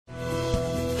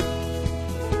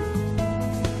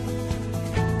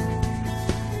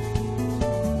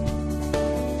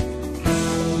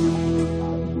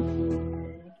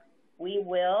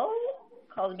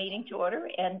call the meeting to order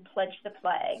and pledge the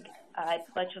flag. I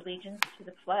pledge allegiance to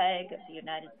the flag of the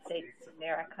United States of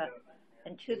America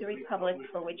and to the republic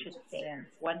for which it stands,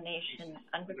 one nation,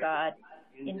 under God,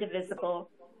 indivisible,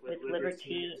 with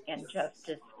liberty and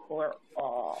justice for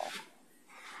all.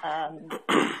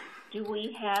 Do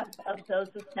we have, of those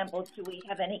assembled, do we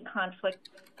have any conflict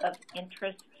of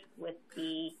interest with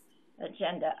the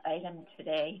agenda item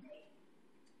today?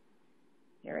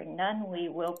 Hearing none, we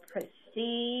will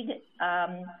proceed.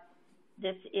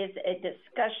 This is a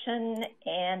discussion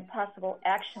and possible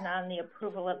action on the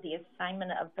approval of the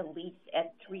assignment of the lease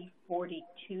at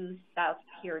 342 South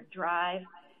Pier Drive.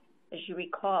 As you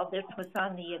recall, this was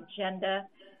on the agenda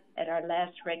at our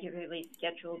last regularly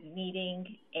scheduled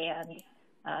meeting, and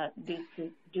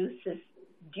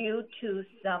due to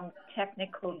some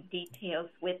technical details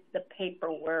with the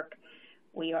paperwork,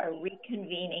 we are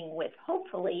reconvening with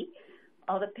hopefully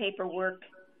all the paperwork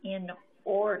in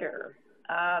order.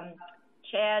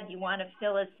 Chad, you want to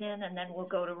fill us in, and then we'll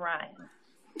go to Ryan.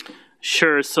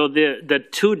 Sure. So the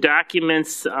two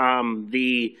documents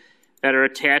that are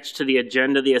attached to the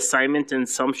agenda, the assignment and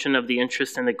assumption of the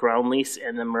interest in the ground lease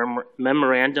and the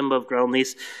memorandum of ground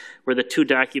lease, were the two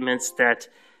documents that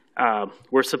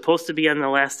were supposed to be on the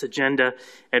last agenda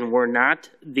and were not.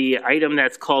 The item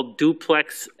that's called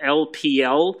duplex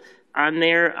LPL on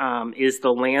there is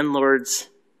the landlord's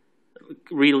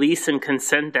release and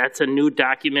consent. That's a new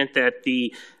document that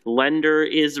the lender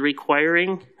is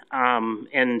requiring.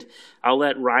 And I'll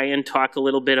let Ryan talk a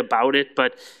little bit about it,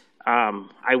 but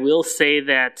I will say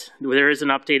that there is an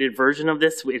updated version of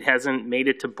this. It hasn't made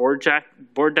it to board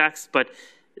docs, but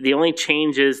the only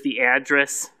change is the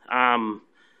address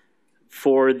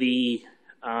for the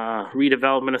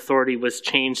redevelopment authority was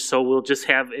changed. So we'll just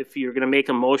have, if you're going to make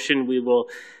a motion, we will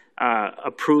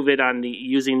approve it on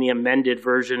using the amended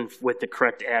version with the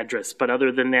correct address. But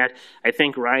other than that, I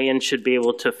think Ryan should be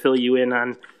able to fill you in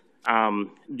on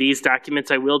these documents.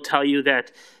 I will tell you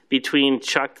that between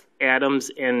Chuck Adams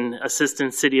and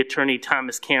Assistant City Attorney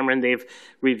Thomas Cameron, they've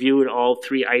reviewed all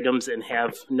three items and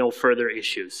have no further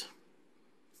issues.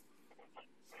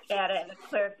 Add a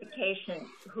clarification,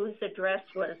 whose address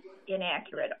was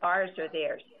inaccurate, ours or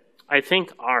theirs? I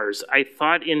think ours. I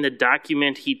thought in the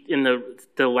document, in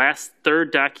the last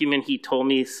third document,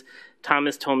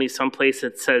 Thomas told me someplace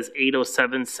it says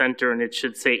 807 Center and it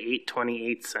should say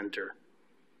 828 Center.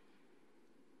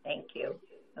 Thank you.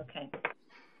 Okay.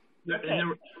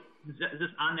 And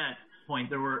just on that point,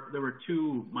 there were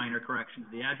two minor corrections.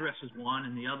 The address is one,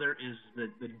 and the other is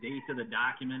the date of the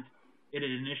document. It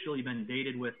had initially been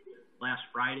dated with last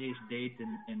Friday's date,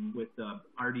 and with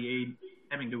RDA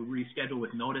having to reschedule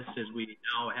with notices, we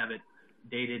now have it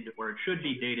dated, or it should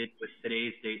be dated with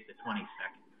today's date, the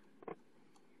 22nd.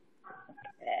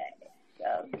 Okay,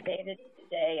 so dated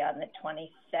today on the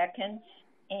 22nd,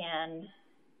 and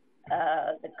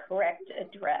the correct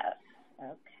address.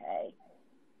 Okay.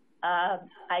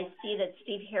 I see that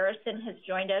Steve Harrison has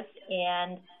joined us,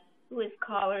 and who is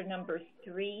caller number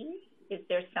 3? Is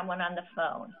there someone on the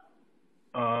phone?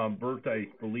 Bert, I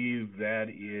believe that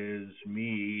is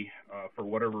me. For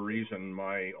whatever reason,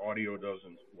 my audio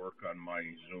doesn't work on my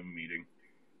Zoom meeting.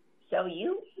 So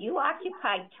you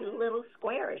occupy two little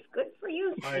squares. Good for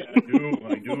you, Steve.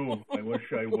 I do. I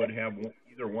wish I would have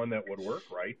either one that would work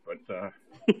right, but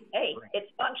hey, it's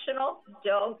functional.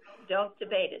 Don't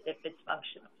debate it if it's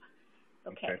functional.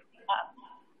 Okay.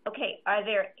 Okay. Are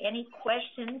there any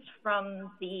questions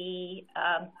from the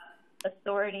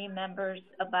authority members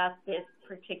about this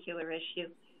particular issue?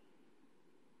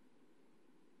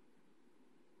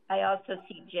 I also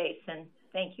see Jason.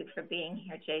 Thank you for being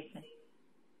here, Jason.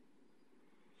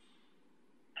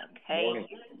 Okay. Morning.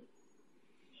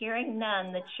 Hearing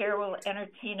none, the chair will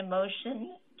entertain a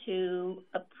motion to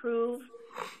approve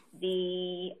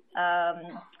the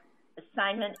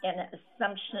assignment and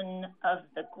assumption of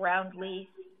the ground lease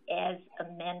as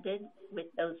amended with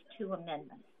those two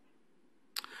amendments.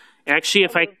 Actually,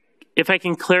 if I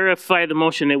can clarify the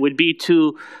motion, it would be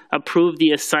to approve the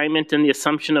assignment and the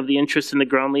assumption of the interest in the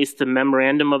ground lease, the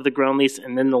memorandum of the ground lease,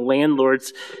 and then the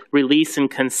landlord's release and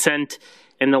consent.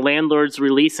 And the landlord's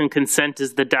release and consent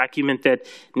is the document that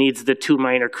needs the two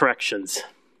minor corrections.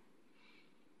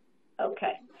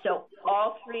 Okay, so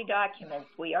all three documents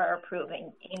we are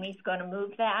approving. Amy's going to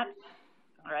move that.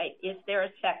 All right, is there a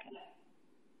second?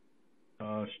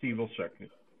 Steve will second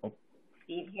it. Oh.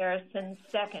 Steve Harrison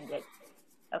seconded.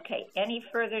 Okay, any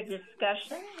further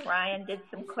discussion? Ryan did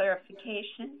some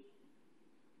clarification.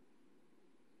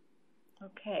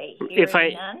 Okay,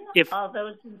 hearing none. All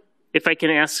those... If I can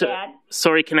ask,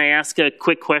 can I ask a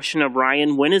quick question of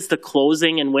Ryan? When is the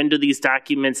closing and when do these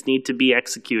documents need to be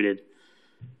executed?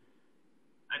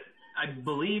 I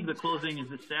believe the closing is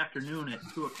this afternoon at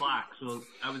 2 o'clock, so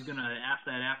I was going to ask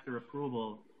that after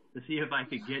approval to see if I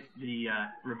could get the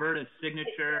Roberta's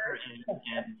signature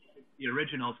and the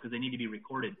originals because they need to be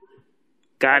recorded.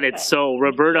 Got it. So,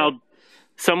 Roberta,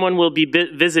 someone will be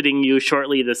visiting you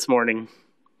shortly this morning.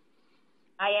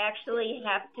 I actually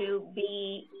have to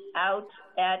be out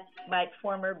at my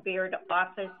former Beard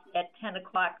office at 10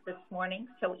 o'clock this morning,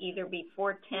 so either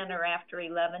before 10 or after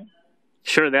 11.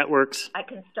 Sure, that works. I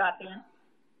can stop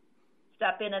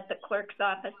in at the clerk's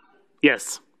office?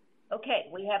 Yes. Okay,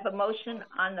 we have a motion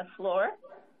on the floor.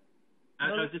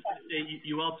 I was just going to say,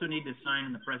 you also need to sign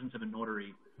in the presence of a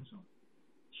notary. So.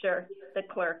 Sure, the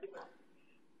clerk.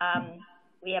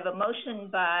 We have a motion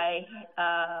by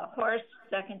Horst,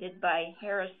 seconded by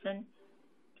Harrison,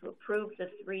 to approve the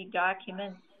 3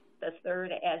 documents, the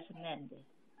third as amended.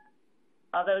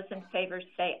 All those in favor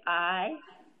say aye.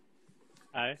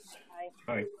 Aye.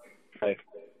 Aye. Aye.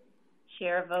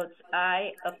 Chair votes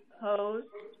aye. Opposed?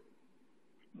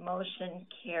 Motion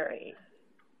carried.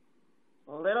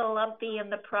 A little lumpy in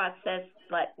the process,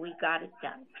 but we got it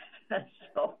done.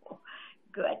 So,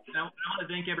 good. I want to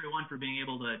thank everyone for being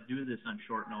able to do this on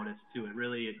short notice, too. It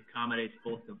really accommodates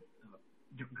both the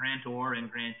grantor and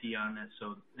grantee on this.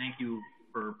 So thank you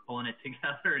for pulling it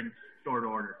together in short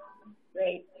order.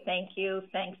 Great. Thank you.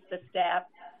 Thanks to staff.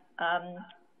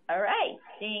 All right.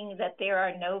 Seeing that there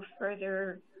are no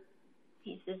further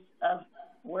pieces of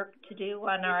work to do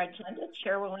on our agenda,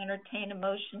 Chair will entertain a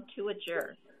motion to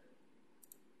adjourn.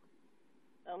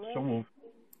 So moved.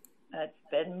 It's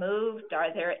been moved.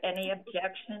 Are there any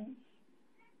objections?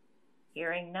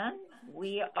 Hearing none,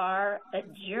 we are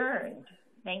adjourned.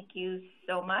 Thank you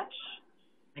so much.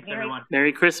 Thanks, everyone.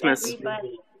 Merry Christmas.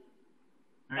 Everybody.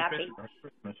 Merry Happy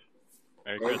Christmas.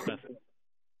 Merry Christmas.